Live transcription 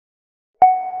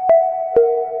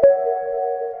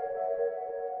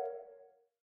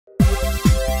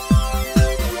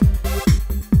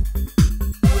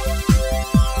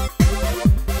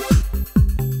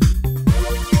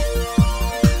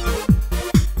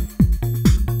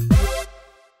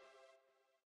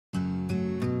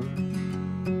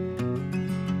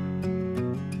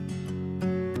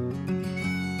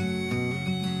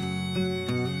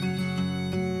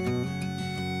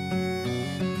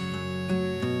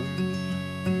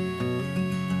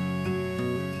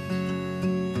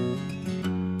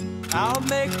I'll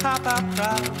make Papa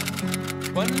proud.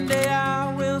 One day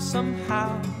I will somehow.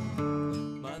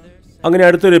 അങ്ങനെ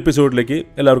അടുത്തൊരു എപ്പിസോഡിലേക്ക്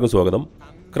എല്ലാവർക്കും സ്വാഗതം.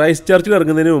 ക്രൈസ്റ്റ് ചർച്ചിൽ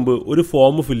ഇറങ്ങുന്നതിന് മുമ്പ് ഒരു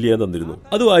ഫോം ഫില്ല് ചെയ്യാൻ തന്നിരുന്നു.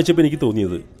 അത് വായിച്ചപ്പോൾ എനിക്ക്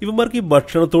തോന്നിയത് ഇവന്മാർക്ക് ഈ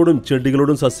ഭക്ഷണത്തോടും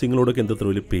ചെടികളോടും സസ്യങ്ങളോടൊക്കെ എന്താ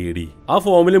വലിയ പേടി. ആ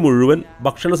ഫോമിൽ മുഴുവൻ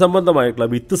ഭക്ഷണ സംബന്ധമായിട്ടുള്ള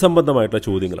വിത്ത് സംബന്ധമായിട്ടുള്ള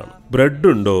ചോദ്യങ്ങളാണ്. ബ്രെഡ്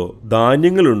ഉണ്ടോ,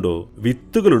 ധാന്യങ്ങളുണ്ടോ,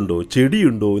 വിത്തുകളുണ്ടോ,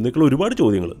 ചെടിയുണ്ടോ എന്നൊക്കെയുള്ള ഒരുപാട്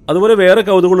ചോദ്യങ്ങൾ. അതുപോലെ വേറെ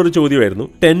കൗതുകമുള്ളൊരു ചോദ്യമായിരുന്നു,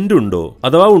 ടെന്റ് ഉണ്ടോ,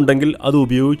 അഥവാ ഉണ്ടെങ്കിൽ അത്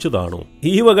ഉപയോഗിച്ചതാണോ.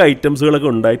 ഈ വക ഐറ്റംസുകളൊക്കെ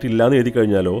ഉണ്ടായിട്ടില്ല എന്ന് എഴുതി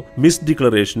കഴിഞ്ഞാലോ മിസ്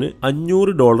ഡിക്ലറേഷന്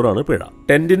 $500 പിഴ.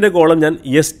 ടെന്റിന്റെ കോളം ഞാൻ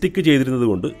യെസ് ടിക്ക് ചെയ്തിരുന്നത്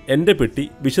കൊണ്ട് എന്റെ പെട്ടി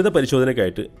വിശദ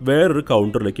പരിശോധനയ്ക്കായിട്ട് വേറൊരു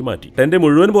കൗണ്ടറിലേക്ക് മാറ്റി. ടെന്റ്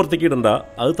മുഴുവൻ പുറത്തേക്ക് ഇടണ്ട,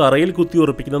 അത് തറയിൽ കുത്തി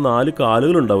ഉറപ്പിക്കുന്ന 4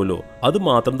 കാലുകൾ ഉണ്ടാവുമല്ലോ, അത്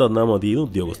മാത്രം തന്നാൽ മതിയെന്ന്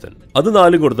ഉദ്യോഗസ്ഥൻ. അത്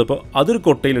 4 കൊടുത്തപ്പോൾ അതൊരു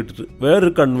കൊട്ടയിലിട്ടിട്ട്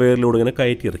വേറൊരു കൺവെയറിലൂടെ ഇങ്ങനെ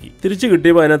കയറ്റി ഇറക്കി. തിരിച്ചു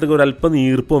കിട്ടിയപ്പോൾ അതിനകത്ത് ഒരു അല്പം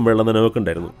ഈർപ്പവും വെള്ളം നനവൊക്കെ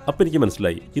ഉണ്ടായിരുന്നു. അപ്പൊ എനിക്ക്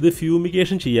മനസ്സിലായി ഇത്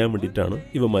ഫ്യൂമിഗേഷൻ ചെയ്യാൻ വേണ്ടിയിട്ടാണ്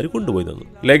ഇവന്മാർ കൊണ്ടുപോയതെന്ന്.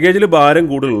 ലഗേജിൽ ഭാരം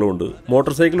കൂടുതലുള്ളതുകൊണ്ട്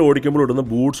മോട്ടോർ സൈക്കിൾ ഓടിക്കുമ്പോൾ ഇടുന്ന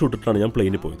ബൂട്ട്സ് ഇട്ടിട്ടാണ് ഞാൻ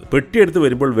പ്ലെയിനിൽ പോയത്. പെട്ടി എടുത്ത്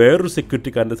വരുമ്പോൾ വേറൊരു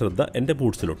സെക്യൂരിറ്റിക്കാരന്റെ ശ്രദ്ധ എന്റെ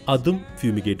ബൂട്ട്സിലോട്ട്. അതും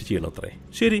ഫ്യൂമിഗേറ്റ് ചെയ്യണം അത്രേ.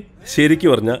 ശരിക്കും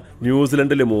പറഞ്ഞാൽ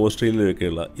ന്യൂസിലൻഡിലും ഓസ്ട്രേലിയയിലൊക്കെ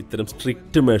ഇത്തരം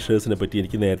സ്ട്രിക്റ്റ് മെഷേഴ്സിനെ പറ്റി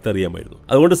എനിക്ക് നേരത്തെ അറിയാമായിരുന്നു.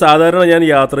 അതുകൊണ്ട് സാധാരണ ഞാൻ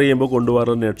യാത്ര ചെയ്യുമ്പോൾ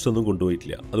കൊണ്ടുപോകാറുള്ള നെറ്റ്സ് ഒന്നും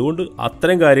കൊണ്ടുപോയിട്ടില്ല. അതുകൊണ്ട്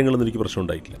അത്തരം കാര്യങ്ങളൊന്നും എനിക്ക് പ്രശ്നം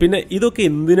ഉണ്ടായിട്ടില്ല. പിന്നെ ഇതൊക്കെ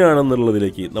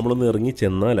എന്തിനാണെന്നുള്ളതിലേക്ക് നമ്മളൊന്ന് ഇറങ്ങി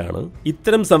ചെന്നാലാണ്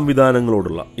ഇത്തരം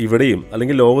സംവിധാനങ്ങളോടുള്ള, ഇവിടെയും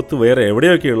അല്ലെങ്കിൽ ലോകത്ത് വേറെ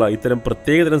എവിടെയൊക്കെയുള്ള ഇത്തരം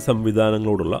പ്രത്യേകതരം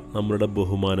സംവിധാനങ്ങളോടുള്ള നമ്മളുടെ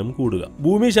ബഹുമാനം കൂടുക.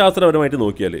 ഭൂമിശാസ്ത്രപരമായിട്ട്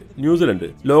നോക്കിയാൽ ന്യൂസിലൻഡ്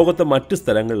ലോകത്തെ മറ്റ്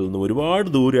സ്ഥലങ്ങളിൽ നിന്ന് ഒരുപാട്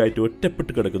ദൂരമായിട്ട്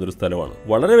ഒറ്റപ്പെട്ട് കിടക്കുന്ന ഒരു സ്ഥലമാണ്.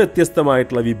 വളരെ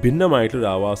വ്യത്യസ്തമായിട്ടുള്ള വിഭിന്നമായിട്ടുള്ള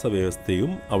ആവാസ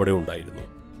വ്യവസ്ഥയും അവിടെ ഉണ്ടായിരുന്നു.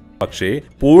 പക്ഷേ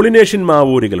പോളിനേഷ്യൻ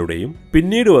മാവോരികളുടെയും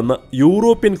പിന്നീട് വന്ന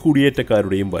യൂറോപ്യൻ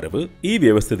കുടിയേറ്റക്കാരുടെയും വരവ് ഈ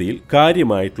വ്യവസ്ഥിതിയിൽ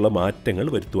കാര്യമായിട്ടുള്ള മാറ്റങ്ങൾ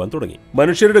വരുത്തുവാൻ തുടങ്ങി.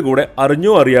 മനുഷ്യരുടെ കൂടെ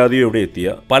അറിഞ്ഞോ അറിയാതെയോ ഇവിടെ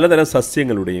എത്തിയ പലതരം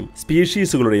സസ്യങ്ങളുടെയും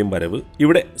സ്പീഷീസുകളുടെയും വരവ്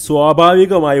ഇവിടെ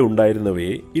സ്വാഭാവികമായി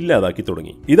ഉണ്ടായിരുന്നവയെ ഇല്ലാതാക്കി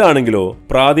തുടങ്ങി. ഇതാണെങ്കിലോ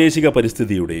പ്രാദേശിക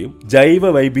പരിസ്ഥിതിയുടെയും ജൈവ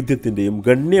വൈവിധ്യത്തിന്റെയും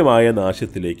ഗണ്യമായ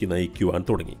നാശത്തിലേക്ക് നയിക്കുവാൻ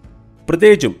തുടങ്ങി.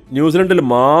 പ്രത്യേകിച്ചും ന്യൂസിലൻഡിൽ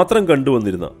മാത്രം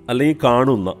കണ്ടുവന്നിരുന്ന അല്ലെങ്കിൽ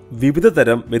കാണുന്ന വിവിധ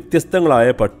തരം വ്യത്യസ്തങ്ങളായ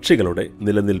പക്ഷികളുടെ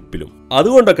നിലനിൽപ്പിലും.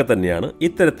 അതുകൊണ്ടൊക്കെ തന്നെയാണ്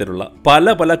ഇത്തരത്തിലുള്ള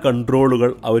പല കൺട്രോളുകൾ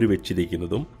അവർ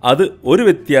വെച്ചിരിക്കുന്നതും അത് ഒരു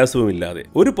വ്യത്യാസവുമില്ലാതെ,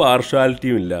 ഒരു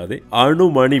പാർഷ്യാലിറ്റിയും ഇല്ലാതെ,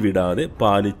 അണുമണി വിടാതെ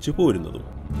പാലിച്ചു പോരുന്നതും.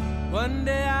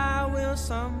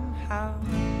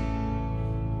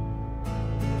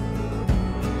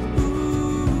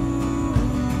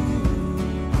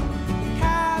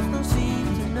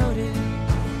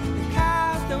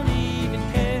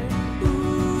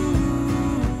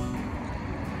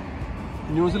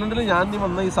 ന്യൂസിലൻഡിൽ ഞാൻ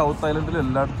വന്ന ഈ സൗത്ത് ഐലൻഡിൽ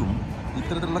എല്ലായിടത്തും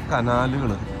ഇത്തരത്തിലുള്ള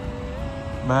കനാലുകൾ,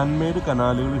 മാൻമെയ്ഡ്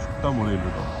കനാലുകൾ ഇഷ്ടം പോലെ ഉണ്ട്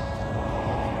കേട്ടോ.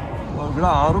 ഇവിടെ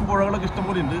ആറും പുഴകളൊക്കെ ഇഷ്ടം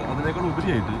പോലെ ഉണ്ട്. അതിനേക്കാൾ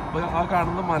ഉപരിയായിട്ട് ഇപ്പോൾ ആ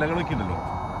കാണുന്ന മലകളൊക്കെ ഉണ്ടല്ലോ,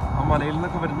 ആ മലയിൽ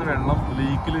നിന്നൊക്കെ വരുന്ന വെള്ളം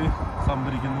ലേക്കിൽ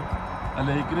സംഭരിക്കുന്നു. ആ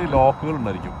ലേക്കിൽ ലോക്കുകൾ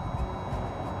ഉണ്ടായിരിക്കും.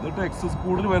 എന്നിട്ട് എക്സസ്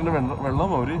കൂടുതൽ വരുന്ന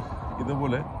വെള്ളം അവർ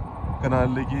ഇതുപോലെ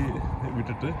കനാലിലേക്ക്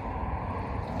വിട്ടിട്ട്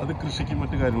അത് കൃഷിക്കും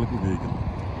മറ്റു കാര്യങ്ങൾക്ക് ഉപയോഗിക്കുന്നു.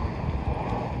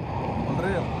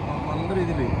 വളരെ നല്ല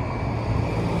രീതിയിൽ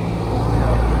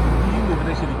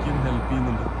ഇതിനെ ശരിക്കും ഹെൽപ്പ്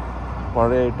ചെയ്യുന്നുണ്ട്.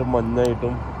 മഴയായിട്ടും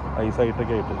മഞ്ഞായിട്ടും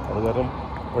ഐസായിട്ടൊക്കെ ആയിട്ട്. അത് കാരണം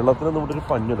വെള്ളത്തിന് നമ്മുടെ ഒരു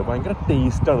പഞ്ഞുണ്ട്. ഭയങ്കര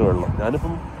ടേസ്റ്റാണ് വെള്ളം.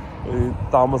 ഞാനിപ്പം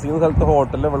താമസിക്കുന്ന സ്ഥലത്ത്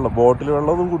ഹോട്ടലിലെ വെള്ളം, ബോട്ടിൽ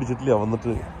വെള്ളമൊന്നും കുടിച്ചിട്ടില്ല,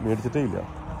 വന്നിട്ട് മേടിച്ചിട്ടേ ഇല്ല.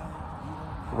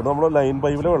 ഇവിടെ നമ്മൾ ലൈൻ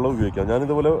പൈപ്പിലെ വെള്ളം ഉപയോഗിക്കാം.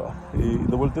 ഞാനിതുപോലെ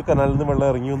ഇതുപോലത്തെ കനാലിൽ നിന്ന് വെള്ളം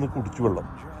ഇറങ്ങി വന്ന് കുടിച്ചു വെള്ളം.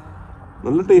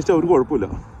 നല്ല ടേസ്റ്റ്, അവർക്ക് കുഴപ്പമില്ല.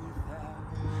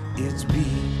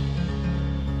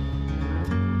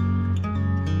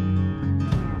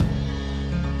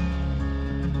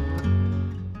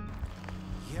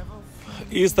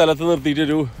 ഈ സ്ഥലത്ത്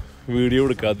നിർത്തിയിട്ടൊരു വീഡിയോ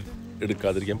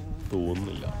എടുക്കാതിരിക്കാൻ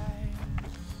തോന്നുന്നില്ല.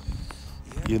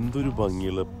 എന്തൊരു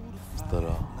ഭംഗിയുള്ള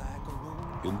സ്ഥലമാണ്,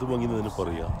 എന്ത് ഭംഗിന്ന് തന്നെ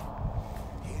പറയാം.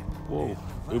 ഓ,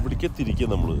 എവിടേക്ക് തിരിക്കുക,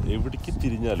 നമ്മൾ എവിടേക്ക്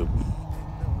തിരിഞ്ഞാലും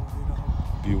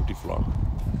ബ്യൂട്ടിഫുള്ളാണ്.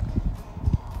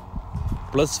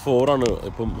 +4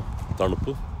 ഇപ്പം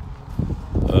തണുപ്പ്.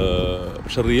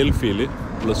 പക്ഷെ റിയൽ ഫീല്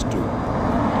 +2.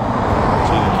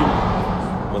 ശരിക്കും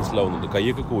മനസ്സിലാവുന്നുണ്ട്.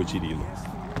 കൈയൊക്കെ കോച്ചിരിക്കുന്നു.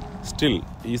 സ്റ്റിൽ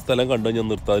ഈ സ്ഥലം കണ്ടു ഞാൻ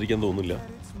നിർത്താതിരിക്കാൻ തോന്നില്ല.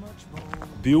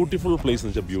 ബ്യൂട്ടിഫുൾ പ്ലേസ്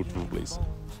എന്ന് വെച്ചാൽ ബ്യൂട്ടിഫുൾ പ്ലേസ്.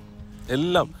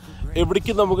 എല്ലാം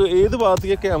എവിടേക്ക് നമുക്ക് ഏത്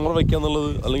ഭാഗത്തേക്ക് ക്യാമറ വയ്ക്കുക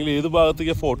എന്നുള്ളത്, അല്ലെങ്കിൽ ഏത്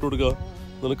ഭാഗത്തേക്ക് ഫോട്ടോ എടുക്കുക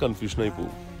എന്നുള്ള കൺഫ്യൂഷനായി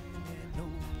പോകും.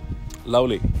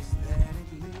 Lovely.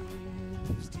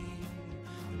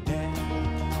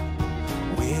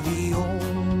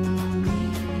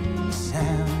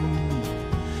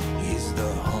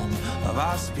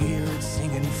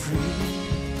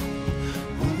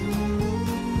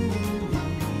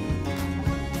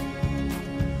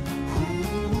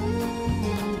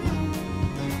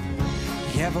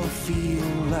 Ever feel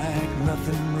like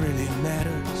nothing really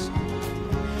matters,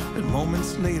 and moments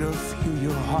later feel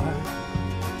your heart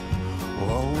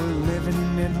Oh, we're living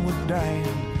and we're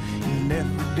dying, and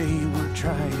every day we're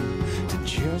trying to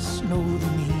just know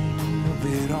the meaning of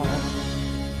it all.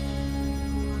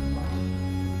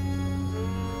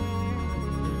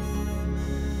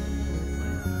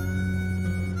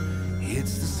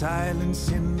 It's the silence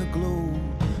in the glow,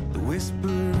 the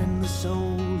whisper in the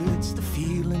soul. It's the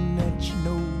feeling that you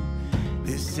know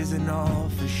this isn't all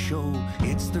for show.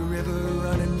 It's the river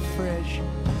running fresh,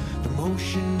 the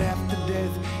motion after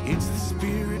death. It's the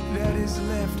spirit that is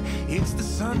left. It's the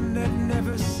sun that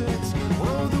never sets.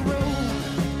 Oh, the road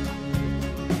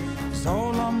is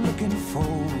all I'm looking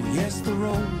for. Yes, the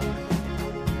road.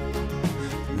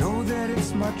 Know that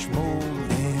it's much more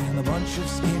than a bunch of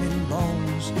skin and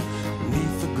bones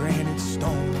beneath the granite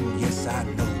stone. Yes, I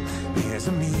know there's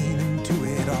a meaning to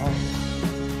it all.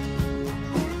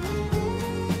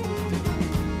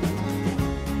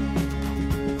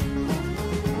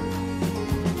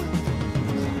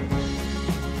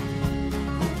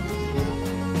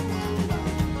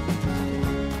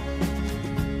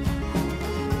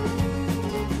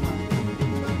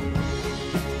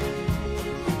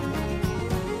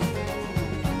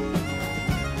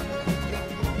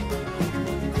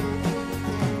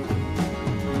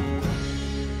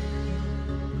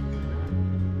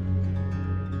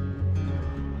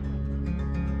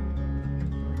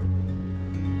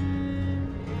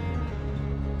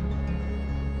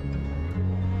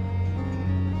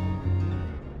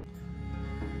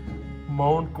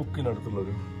 Mount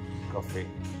കുക്കിനടുത്തുള്ളൊരു cafe.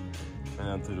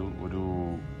 അതിനകത്തൊരു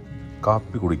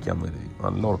കാപ്പി കുടിക്കാൻ വരും.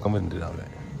 നല്ല ഉറക്കം വരുന്നുണ്ട് രാവിലെ.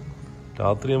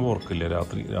 രാത്രി ആകുമ്പോൾ ഉറക്കമില്ല,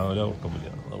 രാവിലെ ഉറക്കമില്ല.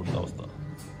 അവിടുത്തെ അവസ്ഥ.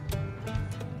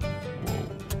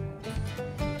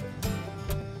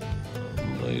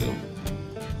 എന്തായാലും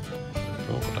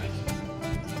നോക്കട്ടെ.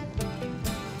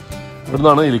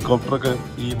 ഇവിടുന്നാണ് ഹെലികോപ്റ്ററൊക്കെ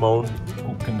ഈ മൗണ്ട്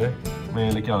കുക്കിൻ്റെ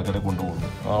മേലേക്ക് ആൾക്കാരെ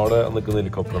കൊണ്ടുപോകുന്നത്. അവിടെ നിൽക്കുന്ന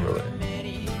ഹെലികോപ്റ്ററിൻ്റെ അവിടെ.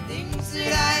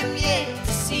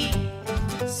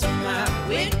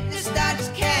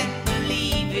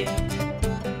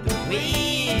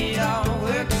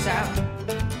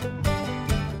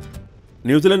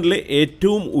 ന്യൂസിലൻഡിലെ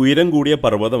ഏറ്റവും ഉയരം കൂടിയ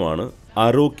പർവ്വതമാണ്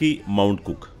അറോക്കി മൗണ്ട്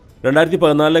കുക്ക്.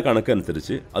 2014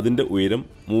 കണക്കനുസരിച്ച് അതിൻ്റെ ഉയരം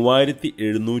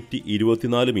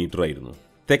 3724 മീറ്റർ ആയിരുന്നു.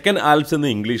 തെക്കൻ ആൽപ്സ് എന്ന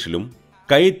ഇംഗ്ലീഷിലും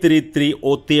കൈത്തിരിത്രി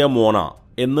ഓത്തിയമോണ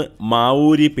എന്ന്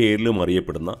മാവൂരി പേരിലും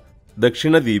അറിയപ്പെടുന്ന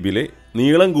ദക്ഷിണദ്വീപിലെ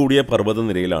നീളം കൂടിയ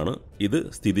പർവ്വതനിരയിലാണ് ഇത്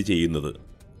സ്ഥിതി ചെയ്യുന്നത്.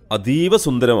 അതീവ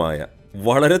സുന്ദരമായ,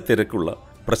 വളരെ തിരക്കുള്ള,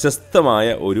 പ്രശസ്തമായ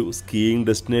ഒരു സ്കീയിങ്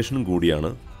ഡെസ്റ്റിനേഷൻ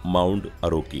കൂടിയാണ് മൗണ്ട്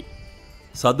അറോക്കി.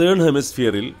 സദേൺ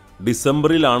ഹെമിസ്ഫിയറിൽ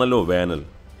ഡിസംബറിലാണല്ലോ വേനൽ.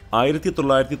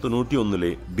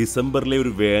 1991 ഡിസംബറിലെ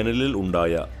ഒരു വേനലിൽ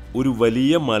ഉണ്ടായ ഒരു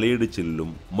വലിയ മലയിടിച്ചിലും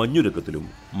മഞ്ഞുരുക്കത്തിലും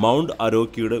മൗണ്ട്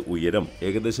അറോക്കിയുടെ ഉയരം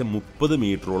ഏകദേശം 30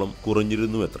 മീറ്ററോളം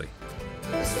കുറഞ്ഞിരുന്നുവത്രേ.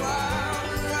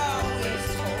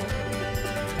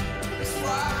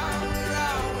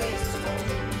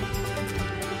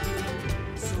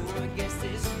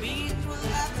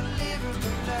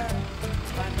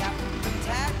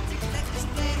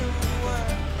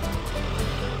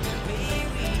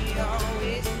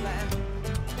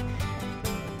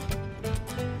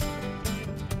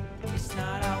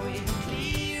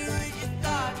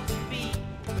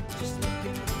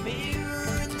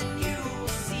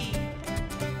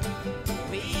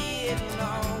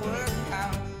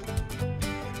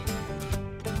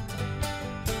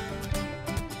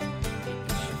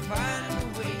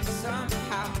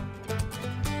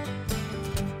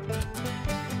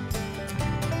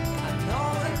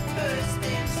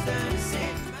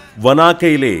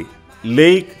 വനാക്കയിലെ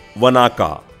ലേക്ക്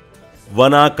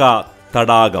വനാക്ക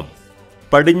തടാകം.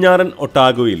 പടിഞ്ഞാറൻ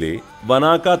ഒട്ടാഗോയിലെ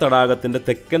വനാക്ക തടാകത്തിൻ്റെ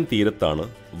തെക്കൻ തീരത്താണ്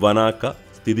വനാക്ക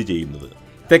സ്ഥിതി ചെയ്യുന്നത്.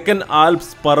 തെക്കൻ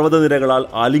ആൽപ്സ് പർവ്വതനിരകളാൽ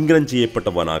ആലിംഗനം ചെയ്യപ്പെട്ട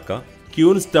വനാക്ക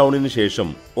ക്യൂൻസ് ടൗണിന് ശേഷം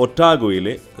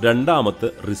ഒട്ടാഗോയിലെ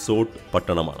 2ാമത്തെ റിസോർട്ട്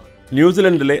പട്ടണമാണ്.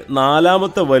 ന്യൂസിലൻഡിലെ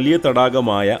 4ാമത്തെ വലിയ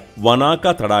തടാകമായ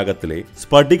വനാക്ക തടാകത്തിലെ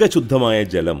സ്ഫടിക ശുദ്ധമായ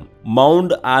ജലം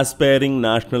മൗണ്ട് ആസ്പയറിംഗ്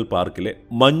നാഷണൽ പാർക്കിലെ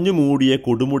മഞ്ഞുമൂടിയ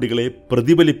കൊടുമുടികളെ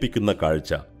പ്രതിഫലിപ്പിക്കുന്ന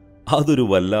കാഴ്ച അതൊരു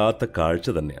വല്ലാത്ത കാഴ്ച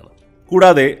തന്നെയാണ്.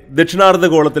 കൂടാതെ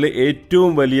ദക്ഷിണാർദ്ധഗോളത്തിലെ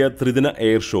ഏറ്റവും വലിയ ത്രിദിന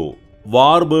എയർ ഷോ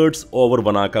വാർബേർഡ്സ് ഓവർ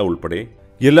വനാക്ക ഉൾപ്പെടെ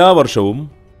എല്ലാ വർഷവും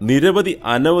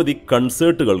അനവധി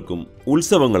കൺസേർട്ടുകൾക്കും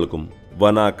ഉത്സവങ്ങൾക്കും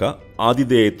വനാക്ക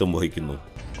ആതിഥേയത്വം വഹിക്കുന്നു.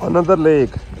 അനദർ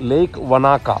ലേക്ക്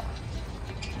വനാക്ക.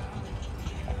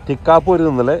 ടിക്കാപ്പൂരിൽ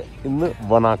നിന്നല്ലേ ഇന്ന്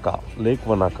ലേക്ക്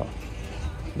വനാക്ക.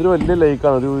 ഇതൊരു വലിയ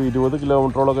ലേക്കാണ്. ഒരു 20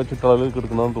 കിലോമീറ്ററോളൊക്കെ ചുറ്റളവിൽ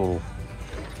കിടക്കണമെന്ന് തോന്നുന്നു.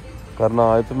 കാരണം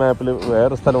ആദ്യത്തെ മാപ്പിൽ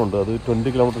വേറെ സ്ഥലമുണ്ട്, അത്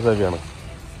 20 കിലോമീറ്റർ സേവയാണ്.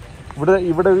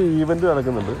 ഇവിടെ ഒരു ഈവൻറ്റ്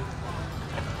നടക്കുന്നുണ്ട്.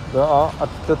 ആ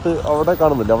അറ്റത്ത് അവിടെ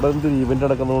കാണുന്നില്ല, അവിടെ എന്തൊരു ഈവൻറ്റ്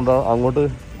നടക്കുന്നതുകൊണ്ട് അങ്ങോട്ട്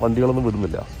വണ്ടികളൊന്നും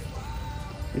വിടുന്നില്ല.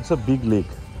 ഇറ്റ്സ് എ ബിഗ്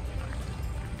ലേക്ക്.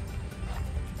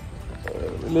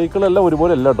 ലേക്കുകളെല്ലാം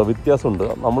ഒരുപോലെ അല്ല കേട്ടോ, വ്യത്യാസമുണ്ട്.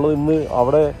 നമ്മൾ ഇന്ന്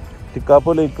അവിടെ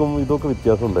ടിക്കാപ്പോ ലേക്കും ഇതൊക്കെ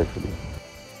വ്യത്യാസമുണ്ട് ആക്ച്വലി.